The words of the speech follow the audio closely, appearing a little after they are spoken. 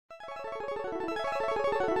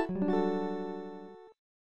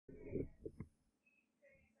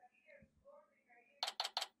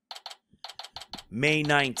May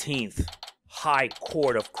 19th, High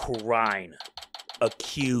Court of Crime.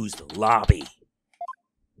 Accused lobby.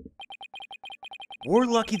 We're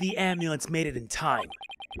lucky the ambulance made it in time.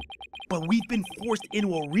 But we've been forced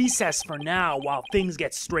into a recess for now while things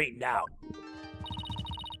get straightened out.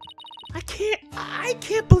 I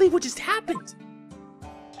can't believe what just happened.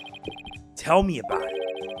 Tell me about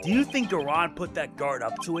it. Do you think Garan put that guard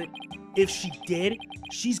up to it? If she did,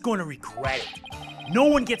 she's going to regret it. No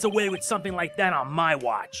one gets away with something like that on my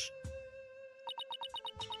watch.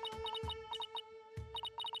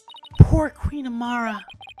 Poor Queen Amara.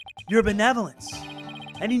 Your benevolence.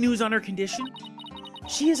 Any news on her condition?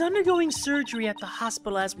 She is undergoing surgery at the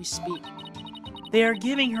hospital as we speak. They are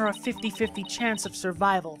giving her a 50-50 chance of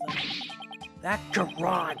survival, though. That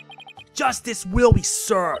Garan. Justice will be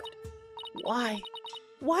served. Why?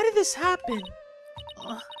 Why did this happen?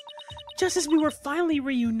 Just as we were finally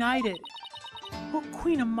reunited. Oh,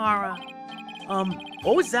 Queen Amara.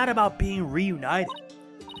 What was that about being reunited?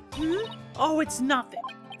 Oh, it's nothing.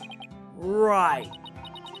 Right.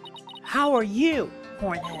 How are you,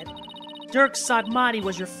 Hornhead? Dirk Sadmati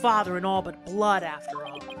was your father in all but blood, after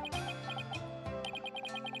all.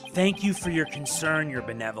 Thank you for your concern, your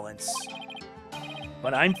benevolence.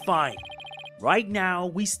 But I'm fine. Right now,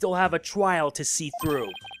 we still have a trial to see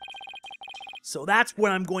through. So that's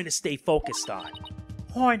what I'm going to stay focused on.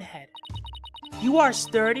 Hornhead, you are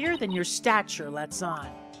sturdier than your stature lets on.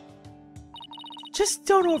 Just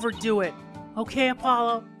don't overdo it, okay,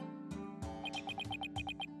 Apollo?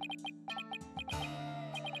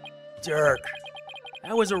 Dirk,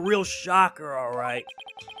 that was a real shocker, alright.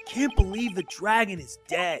 Can't believe the dragon is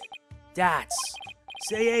dead.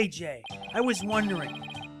 Say AJ, I was wondering,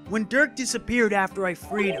 when Dirk disappeared after I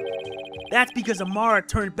freed him, that's because Amara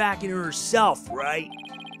turned back into herself, right?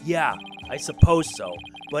 Yeah, I suppose so,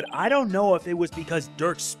 but I don't know if it was because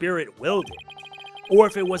Dirk's spirit willed it, or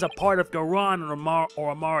if it was a part of Garan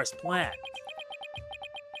or Amara's plan.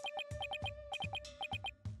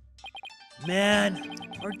 Man,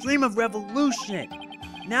 our dream of revolution.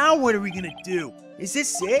 Now what are we gonna do? Is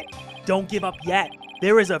this it? Don't give up yet.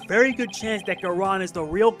 There is a very good chance that Garan is the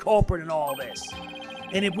real culprit in all this.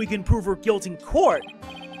 And if we can prove her guilt in court,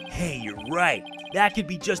 hey, you're right. That could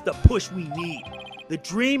be just the push we need. The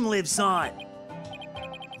dream lives on.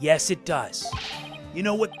 Yes, it does. You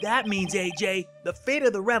know what that means, AJ? The fate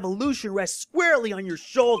of the revolution rests squarely on your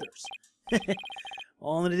shoulders.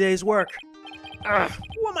 All in a day's work. Ugh,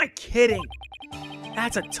 who am I kidding?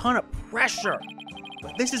 That's a ton of pressure.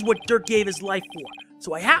 But this is what Dirk gave his life for,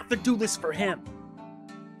 so I have to do this for him.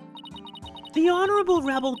 The Honorable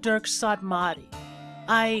Rebel Dirk Sadmati.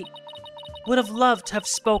 I would have loved to have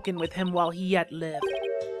spoken with him while he yet lived.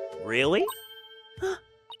 Really?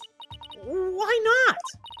 Why not?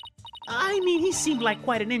 I mean, he seemed like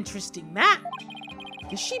quite an interesting man.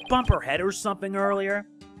 Did she bump her head or something earlier?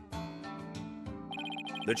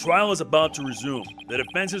 The trial is about to resume. The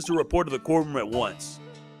defense is to report to the courtroom at once.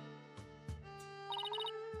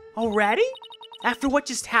 Already? After what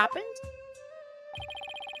just happened?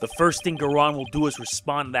 The first thing Garan will do is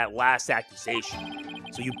respond to that last accusation.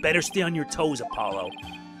 So you better stay on your toes, Apollo.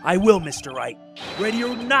 I will, Mr. Wright. Ready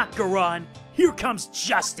or not, Garan, here comes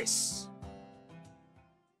justice!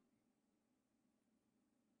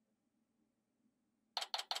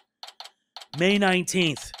 May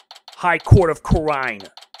 19th, High Court of Crime.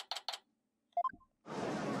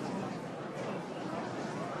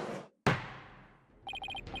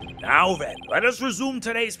 Now then, let us resume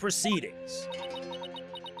today's proceedings.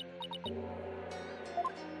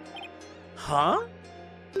 Huh?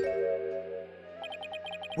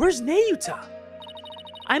 Where's Nahyuta?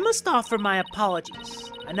 I must offer my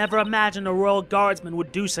apologies. I never imagined a royal guardsman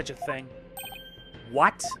would do such a thing.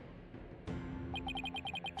 What?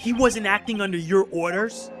 He wasn't acting under your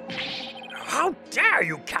orders? How dare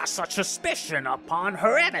you cast such suspicion upon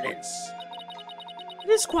her evidence? It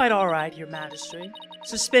is quite all right, Your Majesty.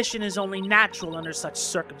 Suspicion is only natural under such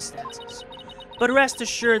circumstances. But rest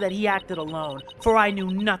assured that he acted alone, for I knew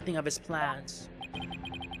nothing of his plans.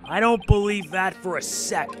 I don't believe that for a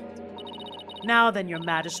second. Now then, Your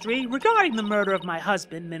Majesty, regarding the murder of my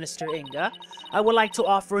husband, Minister Inga, I would like to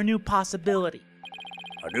offer a new possibility.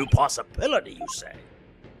 A new possibility, you say?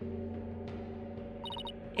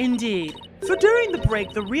 Indeed, for during the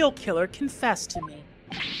break, the real killer confessed to me.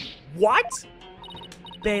 What?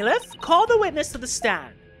 Bailiff, call the witness to the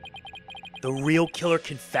stand. The real killer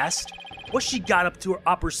confessed? What's she got up to her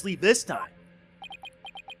upper sleeve this time?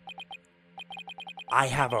 I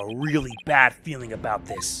have a really bad feeling about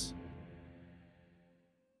this.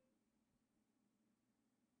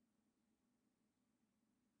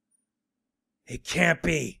 It can't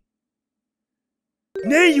be.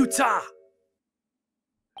 Nahyuta!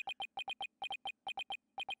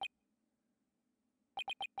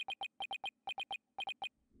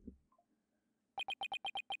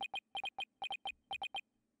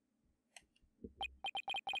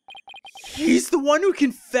 He's the one who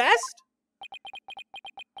confessed?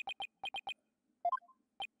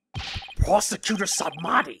 Prosecutor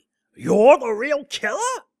Sadmati, you're the real killer?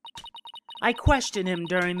 I questioned him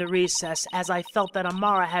during the recess as I felt that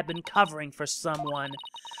Amara had been covering for someone.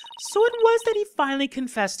 So it was that he finally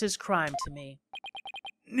confessed his crime to me.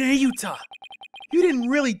 Nahyuta, you didn't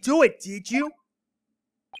really do it, did you?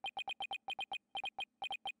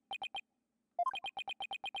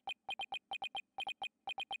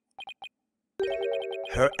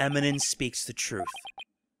 Her Eminence speaks the truth.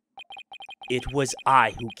 It was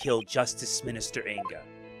I who killed Justice Minister Inga.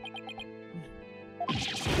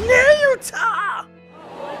 Nahyuta!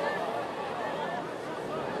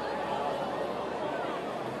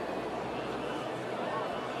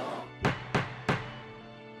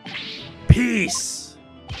 Peace!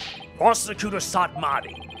 Prosecutor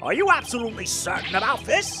Sadmati, are you absolutely certain about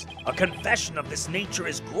this? A confession of this nature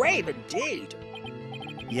is grave indeed.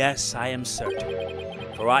 Yes, I am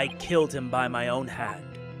certain, for I killed him by my own hand.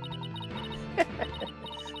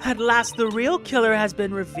 At last, the real killer has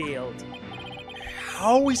been revealed.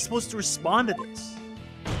 How are we supposed to respond to this?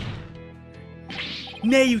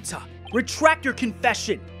 Nahyuta, retract your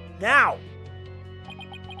confession, now!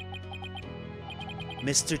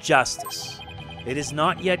 Mr. Justice, it is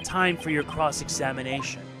not yet time for your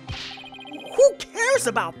cross-examination. Who cares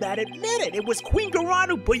about that? Admit it! It was Queen Garan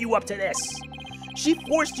who put you up to this! She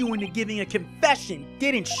forced you into giving a confession,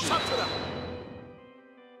 didn't she?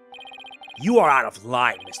 You are out of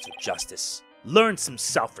line, Mr. Justice. Learn some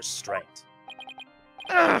self-restraint.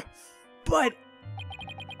 But...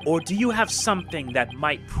 Or do you have something that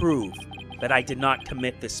might prove that I did not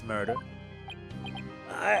commit this murder?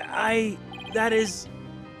 That is...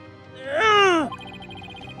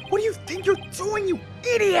 What do you think you're doing, you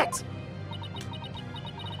idiot?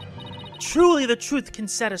 Truly, the truth can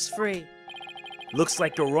set us free. Looks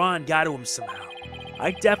like Garan got to him somehow.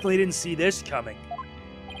 I definitely didn't see this coming.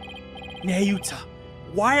 Nahyuta,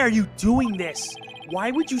 why are you doing this?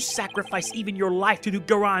 Why would you sacrifice even your life to do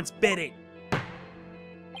Garan's bidding?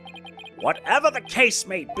 Whatever the case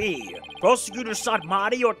may be, Prosecutor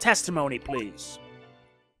Sadmati, your testimony, please.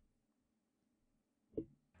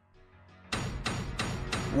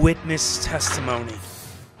 Witness testimony.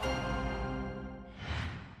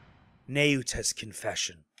 Nahyuta's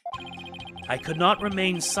confession. I could not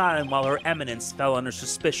remain silent while Her Eminence fell under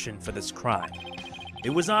suspicion for this crime. It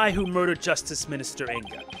was I who murdered Justice Minister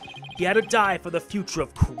Inga. He had to die for the future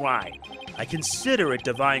of crime. I consider it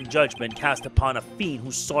divine judgment cast upon a fiend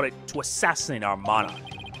who sought it to assassinate our monarch.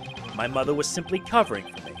 My mother was simply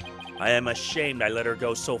covering for me. I am ashamed I let her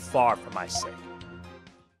go so far for my sake.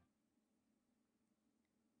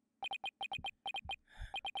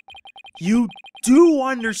 You do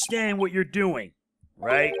understand what you're doing,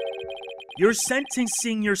 right? You're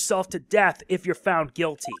sentencing yourself to death if you're found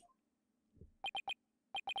guilty.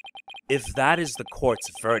 If that is the court's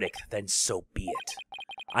verdict, then so be it.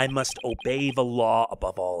 I must obey the law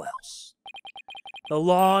above all else. The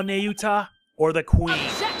law, Nahyuta, or the queen?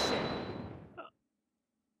 Objection!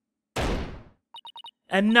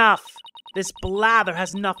 Enough! This blather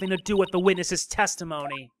has nothing to do with the witness's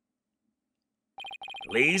testimony.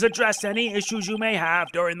 Please address any issues you may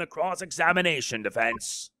have during the cross-examination,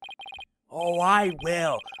 defense. Oh, I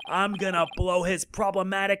will. I'm gonna blow his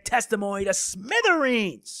problematic testimony to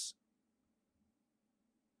smithereens.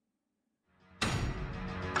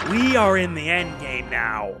 We are in the endgame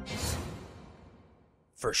now.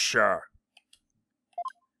 For sure.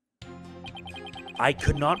 I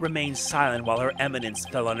could not remain silent while Her Eminence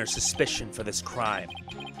fell under suspicion for this crime.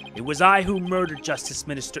 It was I who murdered Justice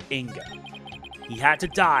Minister Inga. He had to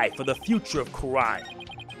die for the future of crime.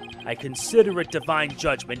 I consider it divine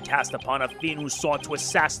judgment cast upon a fiend who sought to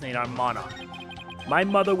assassinate our monarch. My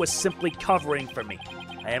mother was simply covering for me.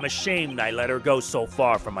 I am ashamed I let her go so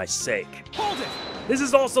far for my sake. Hold it! This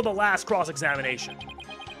is also the last cross-examination.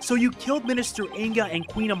 So you killed Minister Inga and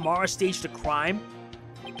Queen Amara staged a crime?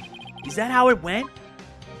 Is that how it went?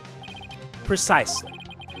 Precisely.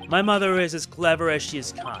 My mother is as clever as she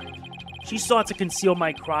is kind. She sought to conceal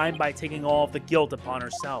my crime by taking all of the guilt upon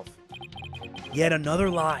herself. Yet another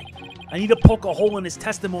lie. I need to poke a hole in his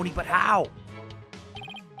testimony, but how?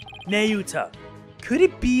 Nahyuta, could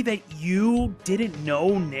it be that you didn't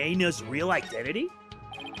know Naina's real identity?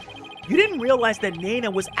 You didn't realize that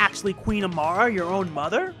Naina was actually Queen Amara, your own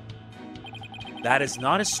mother? That is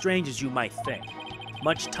not as strange as you might think.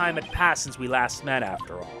 Much time had passed since we last met,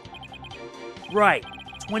 after all. Right,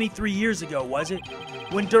 23 years ago, was it?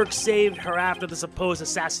 When Dirk saved her after the supposed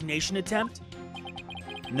assassination attempt?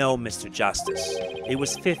 No, Mr. Justice. It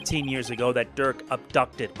was 15 years ago that Dirk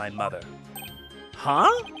abducted my mother.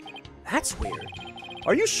 Huh? That's weird.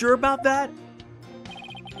 Are you sure about that?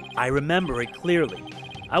 I remember it clearly.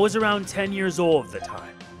 I was around 10 years old at the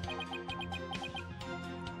time.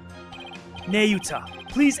 Nahyuta,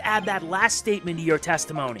 please add that last statement to your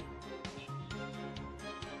testimony.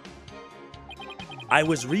 I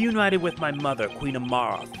was reunited with my mother, Queen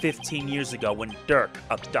Amara, 15 years ago when Dirk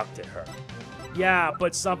abducted her. Yeah,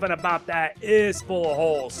 but something about that is full of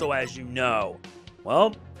holes, so as you know.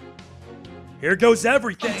 Well, here goes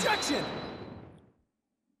everything. Objection!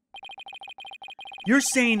 You're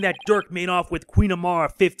saying that Dirk made off with Queen Amara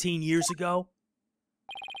 15 years ago?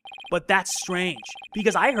 But that's strange,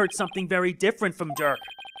 because I heard something very different from Dirk.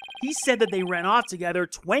 He said that they ran off together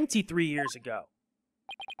 23 years ago.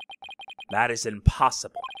 That is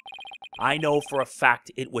impossible. I know for a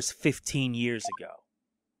fact it was 15 years ago.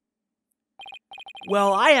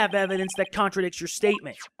 Well, I have evidence that contradicts your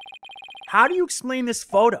statement. How do you explain this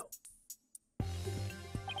photo?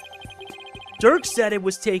 Dirk said it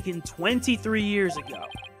was taken 23 years ago.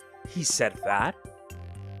 He said that?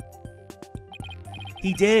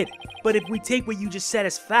 He did, but if we take what you just said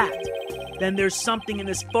as fact, then there's something in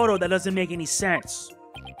this photo that doesn't make any sense.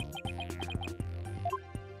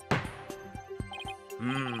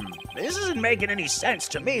 This isn't making any sense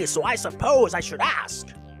to me, so I suppose I should ask.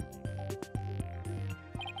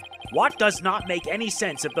 What does not make any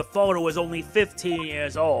sense if the photo is only 15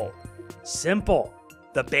 years old? Simple.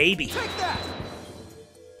 The baby. Take that!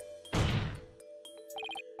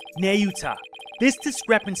 Nahyuta, this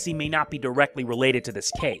discrepancy may not be directly related to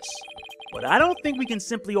this case, but I don't think we can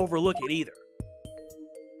simply overlook it either.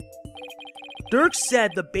 Dirk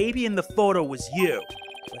said the baby in the photo was you,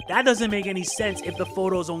 but that doesn't make any sense if the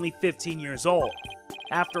photo is only 15 years old.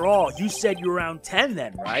 After all, you said you were around 10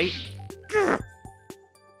 then, right?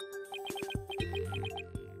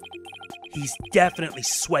 He's definitely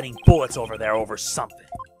sweating bullets over there over something.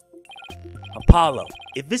 Apollo,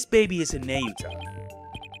 if this baby isn't Nahyuta...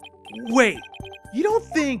 Wait, you don't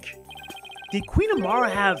think... Did Queen Amara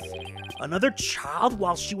have another child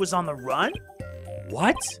while she was on the run?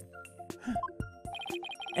 What?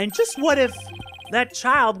 And just what if that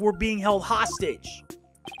child were being held hostage?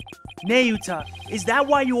 Nahyuta, is that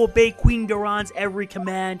why you obey Queen Garan's every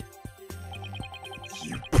command?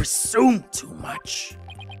 You presume too much.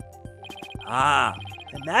 Ah,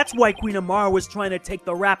 and that's why Queen Amara was trying to take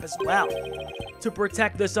the rap as well, to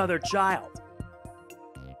protect this other child.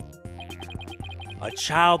 A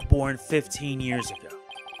child born 15 years ago.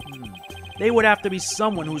 They would have to be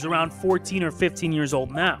someone who's around 14 or 15 years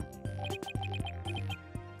old now.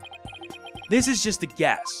 This is just a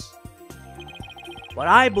guess, but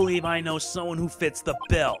I believe I know someone who fits the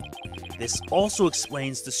bill. This also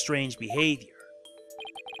explains the strange behavior.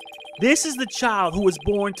 This is the child who was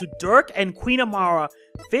born to Dirk and Queen Amara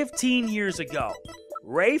 15 years ago.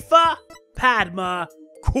 Rafa Padma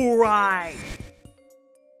Kurai.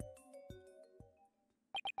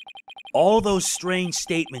 All those strange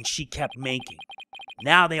statements she kept making,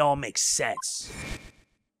 now they all make sense.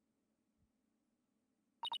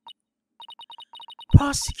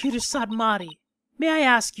 Prosecutor Sadmati, may I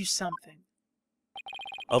ask you something?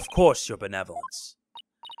 Of course, Your Benevolence.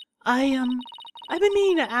 I've been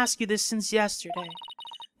meaning to ask you this since yesterday.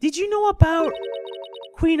 Did you know about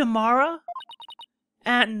Queen Amara?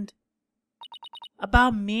 And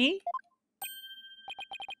about me?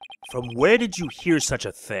 From where did you hear such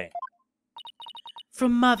a thing?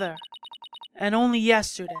 From Mother, and only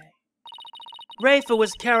yesterday. Rafa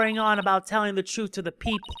was carrying on about telling the truth to the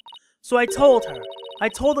people, so I told her. I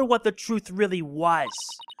told her what the truth really was,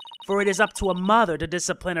 for it is up to a mother to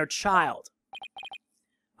discipline her child.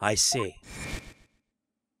 I see.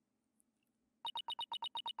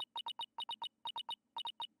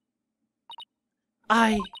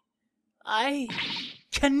 I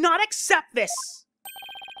cannot accept this!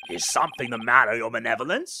 Is something the matter, Your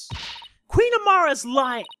Benevolence? Queen Amara's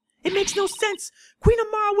lying! It makes no sense! Queen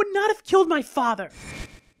Amara would not have killed my father!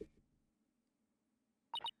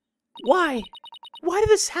 Why? Why did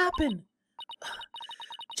this happen?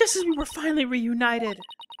 Just as we were finally reunited.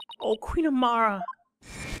 Oh, Queen Amara.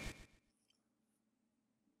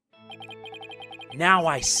 Now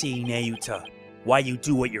I see, Nahyuta, why you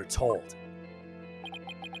do what you're told.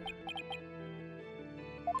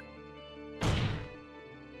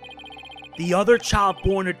 The other child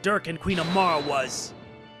born to Dirk and Queen Amara was...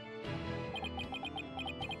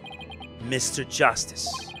 Mr. Justice,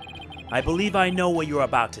 I believe I know what you're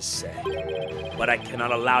about to say, but I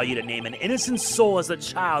cannot allow you to name an innocent soul as the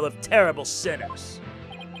child of terrible sinners.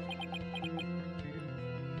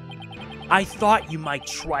 I thought you might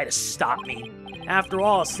try to stop me. After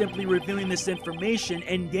all, simply revealing this information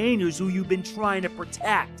endangers who you've been trying to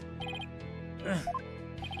protect.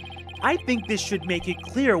 I think this should make it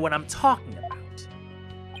clear what I'm talking about.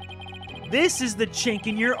 This is the chink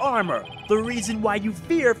in your armor, the reason why you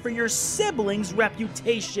fear for your siblings'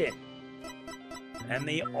 reputation. And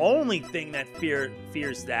the only thing that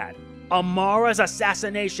fears that, Amara's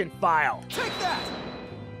assassination file. Take that!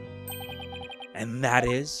 And that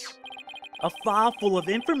is a file full of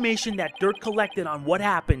information that Dirk collected on what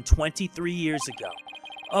happened 23 years ago.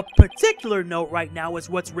 A particular note right now is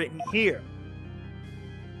what's written here.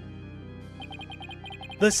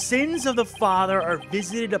 The sins of the father are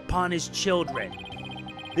visited upon his children.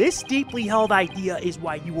 This deeply held idea is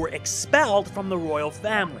why you were expelled from the royal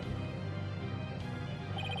family.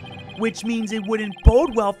 Which means it wouldn't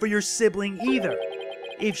bode well for your sibling either,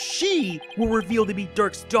 if she were revealed to be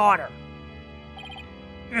Dirk's daughter.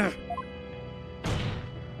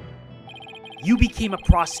 You became a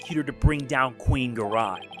prosecutor to bring down Queen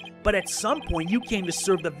Garan, but at some point you came to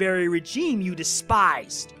serve the very regime you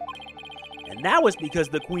despised. And that was because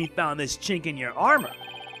the queen found this chink in your armor.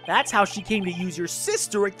 That's how she came to use your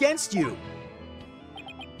sister against you.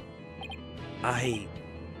 Nahyuta!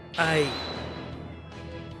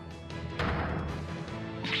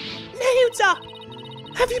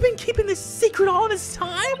 Have you been keeping this secret all this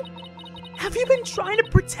time? Have you been trying to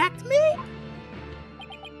protect me?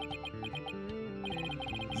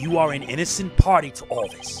 You are an innocent party to all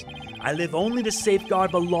this. I live only to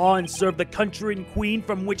safeguard the law and serve the country and queen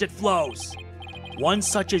from which it flows. One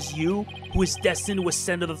such as you, who is destined to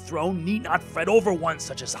ascend to the throne, need not fret over one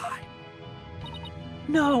such as I.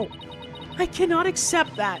 No, I cannot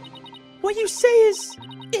accept that. What you say is,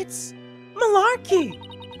 it's malarkey.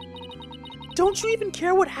 Don't you even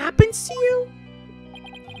care what happens to you?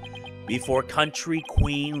 Before country,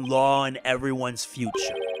 queen, law, and everyone's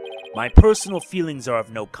future, my personal feelings are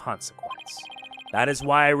of no consequence. That is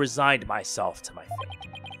why I resigned myself to my fate.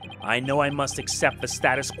 I know I must accept the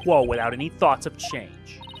status quo without any thoughts of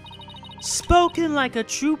change. Spoken like a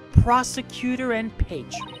true prosecutor and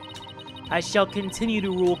patriot. I shall continue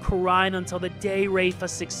to rule Khura'in until the day Rafa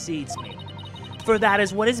succeeds me, for that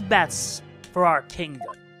is what is best for our kingdom.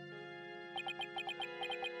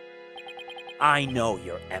 I know,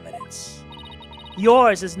 Your Eminence.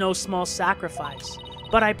 Yours is no small sacrifice,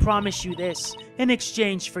 but I promise you this, in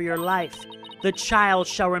exchange for your life, the child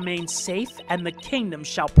shall remain safe and the kingdom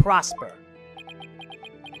shall prosper.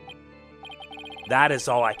 That is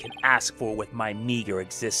all I can ask for with my meager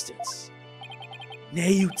existence.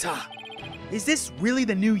 Nahyuta, is this really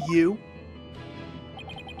the new you?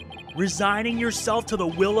 Resigning yourself to the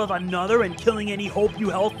will of another and killing any hope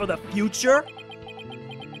you held for the future?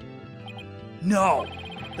 No,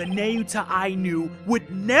 the Nahyuta I knew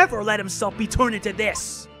would never let himself be turned into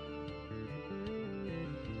this.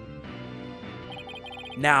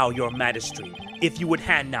 Now, Your Majesty, if you would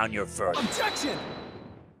hand down your verdict. Objection!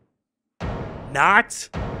 Not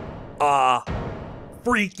a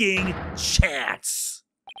freaking chance.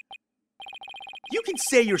 You can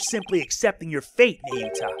say you're simply accepting your fate,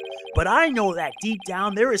 Nahyuta, but I know that deep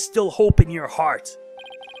down there is still hope in your heart.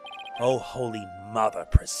 Oh, Holy Mother,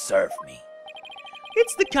 preserve me.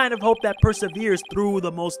 It's the kind of hope that perseveres through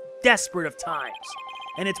the most desperate of times.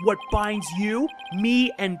 And it's what binds you,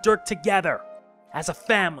 me, and Dirk together as a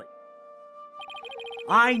family.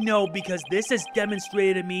 I know because this has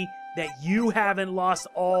demonstrated to me that you haven't lost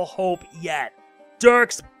all hope yet.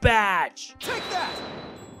 Dirk's badge! Take that!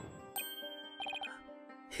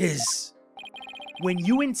 When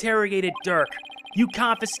you interrogated Dirk, you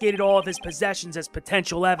confiscated all of his possessions as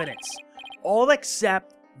potential evidence. All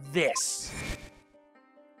except this.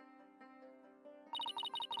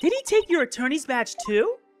 Did he take your attorney's badge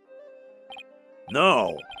too?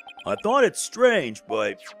 No. I thought it strange,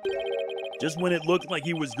 but just when it looked like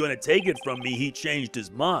he was going to take it from me, he changed his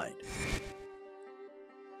mind.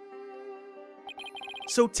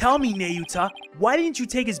 So tell me, Nahyuta, why didn't you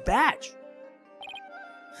take his badge?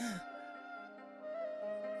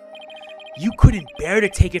 You couldn't bear to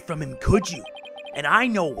take it from him, could you? And I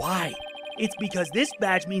know why. It's because this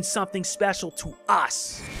badge means something special to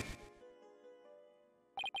us.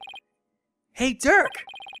 Hey, Dirk,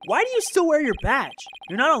 why do you still wear your badge?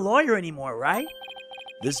 You're not a lawyer anymore, right?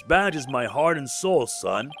 This badge is my heart and soul,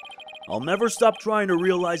 son. I'll never stop trying to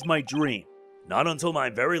realize my dream. Not until my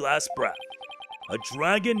very last breath. A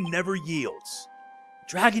dragon never yields.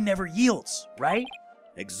 Dragon never yields, right?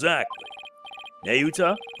 Exactly.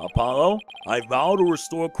 Nahyuta, Apollo, I vow to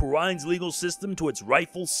restore Khura'in's legal system to its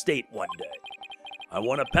rightful state one day. I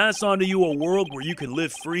want to pass on to you a world where you can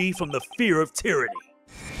live free from the fear of tyranny.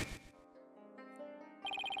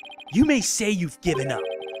 You may say you've given up,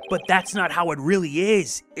 but that's not how it really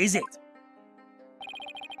is it?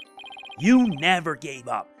 You never gave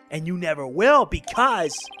up, and you never will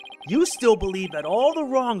because you still believe that all the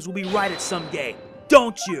wrongs will be righted someday,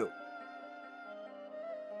 don't you?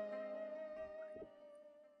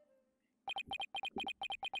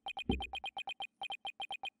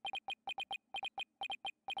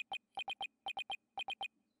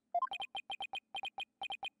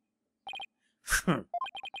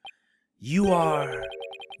 You are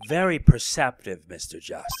very perceptive, Mr.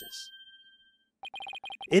 Justice.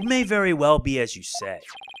 It may very well be as you say.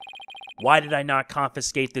 Why did I not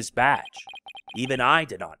confiscate this badge? Even I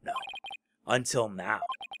did not know. Until now.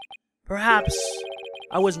 Perhaps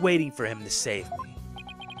I was waiting for him to save me.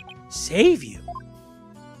 Save you?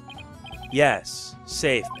 Yes,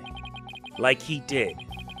 save me. Like he did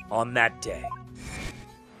on that day.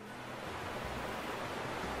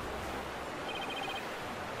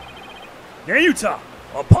 Nahyuta!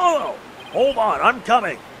 Apollo! Hold on, I'm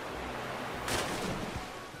coming!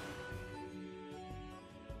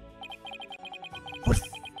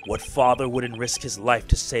 What father wouldn't risk his life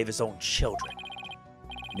to save his own children?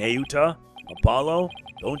 Nahyuta, Apollo,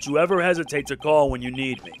 don't you ever hesitate to call when you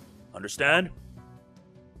need me. Understand?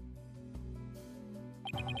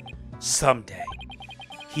 Someday,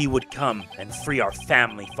 he would come and free our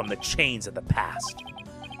family from the chains of the past.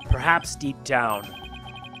 Perhaps deep down,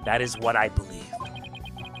 that is what I believed.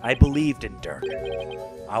 I believed in Dirk,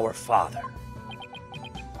 our father.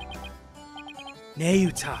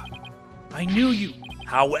 Nahyuta, I knew you.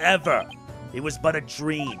 However, it was but a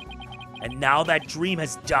dream. And now that dream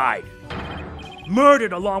has died.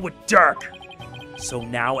 Murdered along with Dirk. So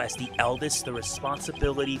now as the eldest, the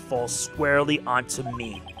responsibility falls squarely onto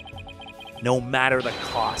me. No matter the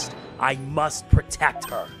cost, I must protect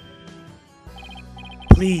her.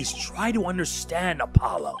 Please try to understand,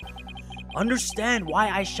 Apollo. Understand why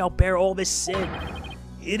I shall bear all this sin.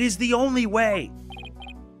 It is the only way.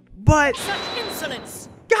 But... Such insolence!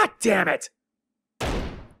 God damn it!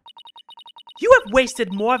 You have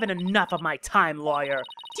wasted more than enough of my time, lawyer.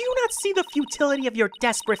 Do you not see the futility of your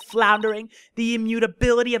desperate floundering, the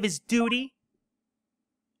immutability of his duty?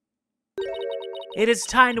 It is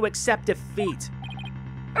time to accept defeat.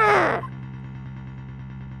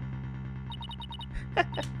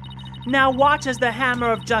 Now watch as the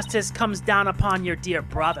hammer of justice comes down upon your dear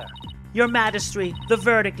brother. Your Majesty, the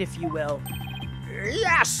verdict, if you will.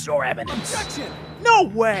 Yes, Your Eminence. Objection! No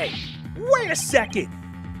way! Wait a second!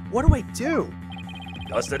 What do I do?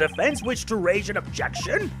 Does the defense wish to raise an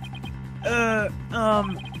objection?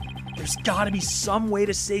 There's gotta be some way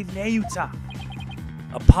to save Nahyuta.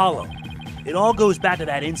 Apollo, it all goes back to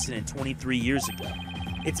that incident 23 years ago.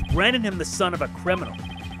 It's branding him the son of a criminal.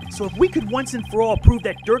 So if we could once and for all prove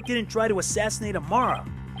that Dirk didn't try to assassinate Amara,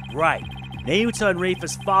 right, Nahyuta and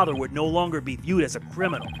Rafa's father would no longer be viewed as a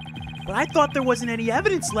criminal. But I thought there wasn't any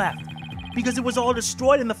evidence left, because it was all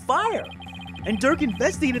destroyed in the fire. And Dirk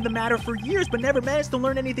investigated the matter for years, but never managed to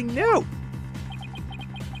learn anything new.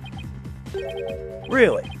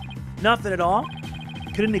 Really? Nothing at all?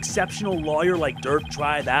 Could an exceptional lawyer like Dirk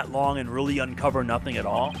try that long and really uncover nothing at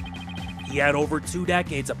all? He had over 2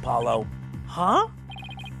 decades, Apollo. Huh?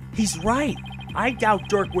 He's right. I doubt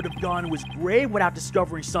Dirk would have gone to his grave without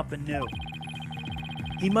discovering something new.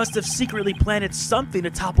 He must have secretly planted something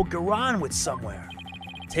to topple Garan with somewhere.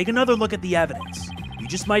 Take another look at the evidence. You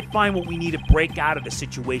just might find what we need to break out of the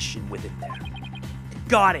situation with it there.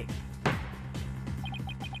 Got it.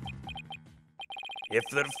 If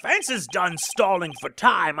the defense is done stalling for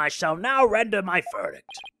time, I shall now render my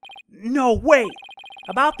verdict. No, wait.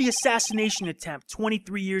 About the assassination attempt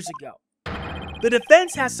 23 years ago. The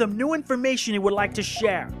defense has some new information it would like to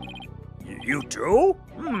share. You do?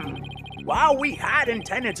 While we had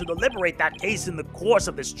intended to deliberate that case in the course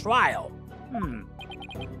of this trial.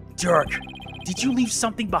 Dirk, did you leave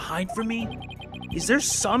something behind for me? Is there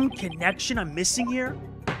some connection I'm missing here?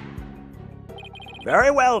 Very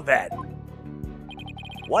well then.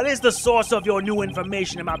 What is the source of your new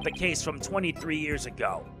information about the case from 23 years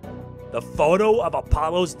ago? The photo of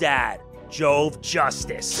Apollo's dad, Jove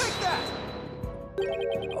Justice. Take that!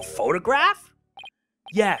 A photograph?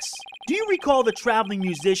 Yes. Do you recall the traveling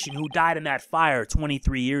musician who died in that fire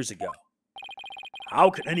 23 years ago? How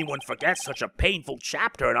could anyone forget such a painful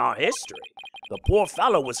chapter in our history? The poor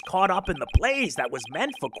fellow was caught up in the blaze that was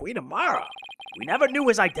meant for Queen Amara. We never knew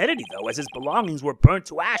his identity, though, as his belongings were burnt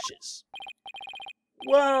to ashes.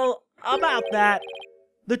 Well, About that.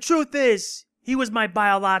 The truth is, he was my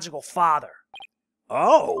biological father.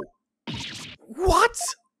 Oh, What?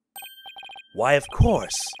 why, of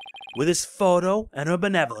course. With his photo and her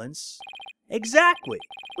benevolence. Exactly.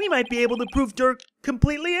 We might be able to prove Dirk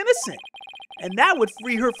completely innocent. And that would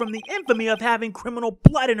free her from the infamy of having criminal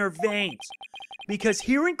blood in her veins. Because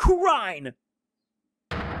here in Kurine,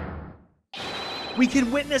 we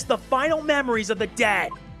can witness the final memories of the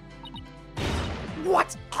dead.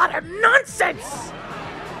 What utter nonsense!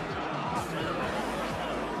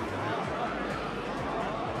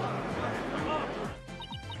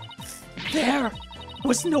 There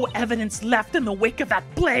was no evidence left in the wake of that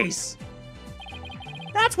blaze.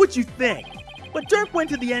 That's what you think. But Dirk went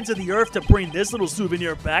to the ends of the earth to bring this little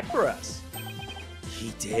souvenir back for us.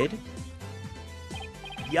 He did?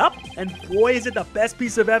 Yup, and boy is it the best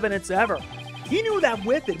piece of evidence ever. He knew that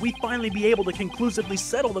with it, we'd finally be able to conclusively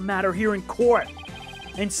settle the matter here in court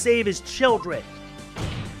and save his children.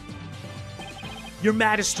 Your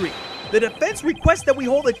Majesty, the defense requests that we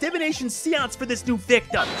hold a divination seance for this new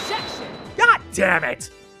victim. Objection! God damn it!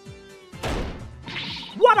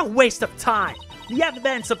 What a waste of time! The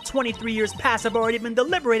events of 23 years past have already been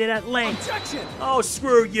deliberated at length. Objection! Oh,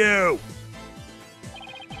 screw you!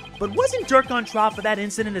 But wasn't Dirk on trial for that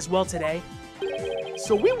incident as well today?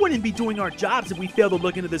 So we wouldn't be doing our jobs if we failed to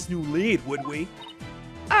look into this new lead, would we?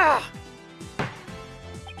 Ah!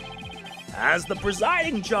 As the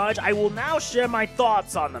presiding judge, I will now share my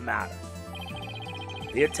thoughts on the matter.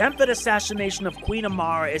 The attempted assassination of Queen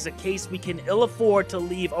Amara is a case we can ill afford to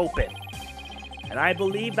leave open. And I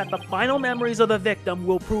believe that the final memories of the victim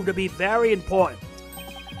will prove to be very important.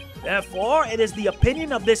 Therefore, it is the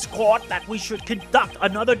opinion of this court that we should conduct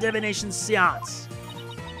another divination seance.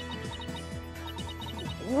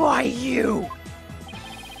 Why you?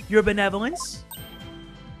 Your Benevolence?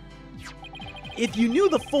 If you knew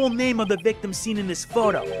the full name of the victim seen in this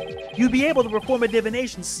photo, you'd be able to perform a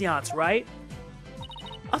divination seance, right?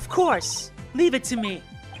 Of course. Leave it to me.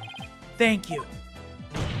 Thank you.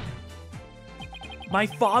 My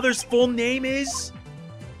father's full name is...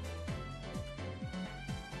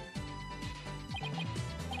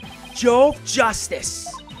 Jove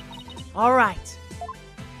Justice. All right.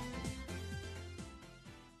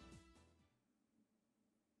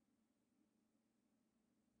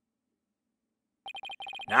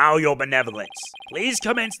 Now, Your Benevolence, please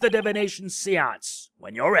commence the divination seance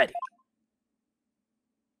when you're ready.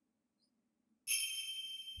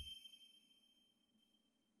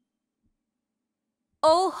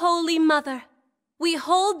 O Holy Mother, we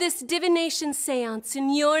hold this divination seance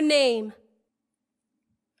in your name.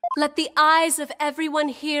 Let the eyes of everyone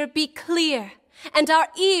here be clear and our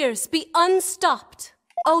ears be unstopped.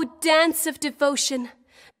 O dance of devotion,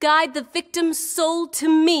 guide the victim's soul to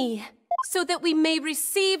me, so that we may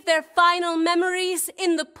receive their final memories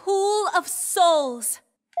in the pool of souls.